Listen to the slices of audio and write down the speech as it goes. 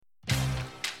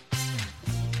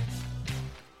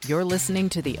You're listening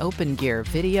to the openGear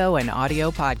video and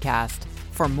audio podcast.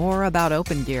 For more about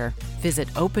openGear, visit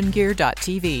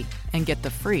opengear.tv and get the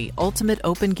free Ultimate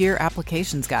openGear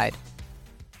Applications Guide.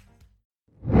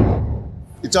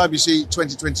 It's IBC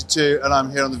 2022 and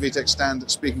I'm here on the VITEC stand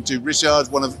speaking to Richard,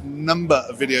 one of a number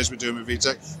of videos we're doing with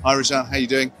VITEC. Hi Richard, how are you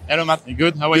doing? Hello Matt, you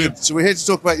good? How are you? So we're here to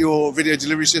talk about your video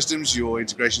delivery systems, your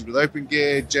integrations with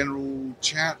openGear, general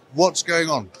chat. What's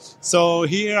going on? So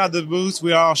here at the booth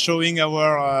we are showing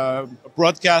our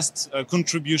broadcast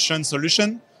contribution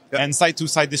solution and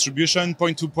side-to-side distribution,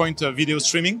 point-to-point video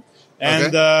streaming.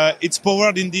 And it's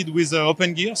powered indeed with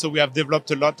openGear. So we have developed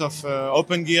a lot of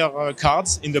openGear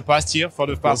cards in the past year, for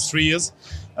the past 3 years.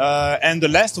 And the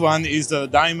last one is the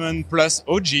Diamond Plus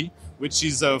OG, which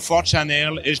is a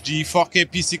 4-channel HD 4K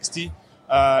P60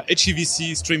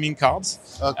 HEVC streaming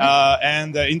cards.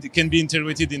 And it can be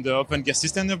integrated in the openGear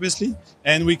system, obviously.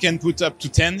 And we can put up to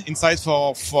 10 inside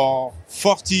for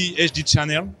 40 HD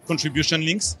channel contribution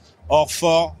links or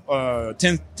for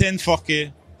 10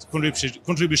 4K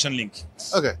contribution link.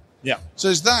 Okay. Yeah. So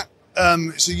is that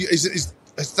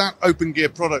has that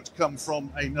openGear product come from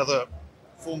another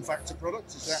form factor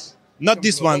product? Is that not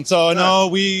this one? So no,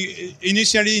 we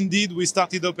initially indeed we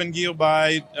started openGear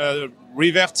by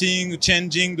reverting,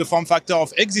 changing the form factor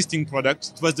of existing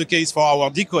products. It was the case for our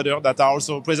decoder that are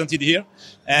also presented here,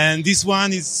 and this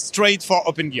one is straight for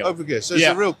openGear. openGear. So it's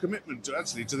a real commitment to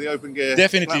the openGear.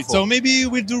 Definitely. platform. So maybe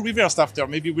we'll do reverse after.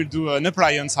 Maybe we'll do an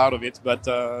appliance out of it. But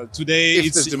today if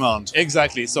it's there's demand.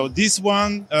 Exactly. So this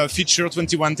one feature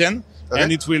 2110,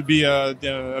 and it will be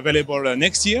available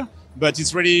next year. But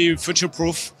it's really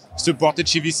future-proof. Support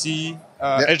HEVC,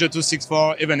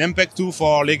 H.264, even MPEG-2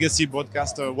 for legacy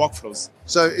broadcast workflows.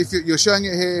 So if you're showing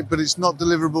it here, but it's not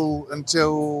deliverable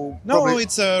until... No,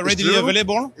 it's readily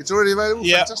available. It's already available?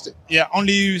 Yeah. Fantastic. Yeah,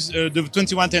 only the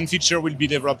 2110 feature will be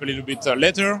developed a little bit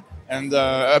later, and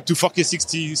up to 4K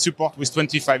 60 support with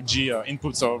 25G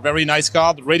input. So very nice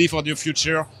card, ready for the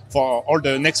future, for all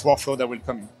the next workflow that will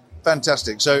come in.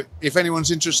 Fantastic. So if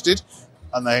anyone's interested,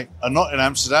 and they are not in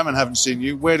Amsterdam and haven't seen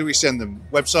you, where do we send them?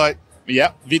 Website?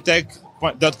 Yeah,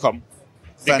 vitec.com.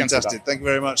 Fantastic. Thank you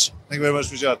very much. Thank you very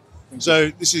much, Richard. So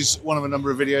this is one of a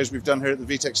number of videos we've done here at the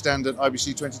VITEC stand at IBC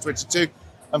 2022.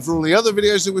 And for all the other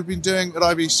videos that we've been doing at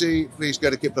IBC, please go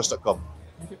to KitPlus.com.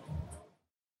 Thank you.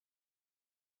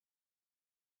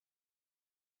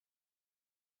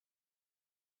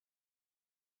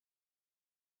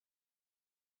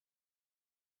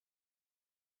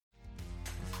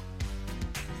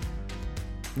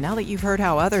 Now that you've heard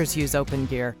how others use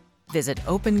openGear, visit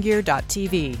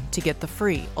opengear.tv to get the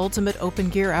free Ultimate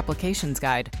openGear Applications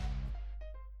Guide.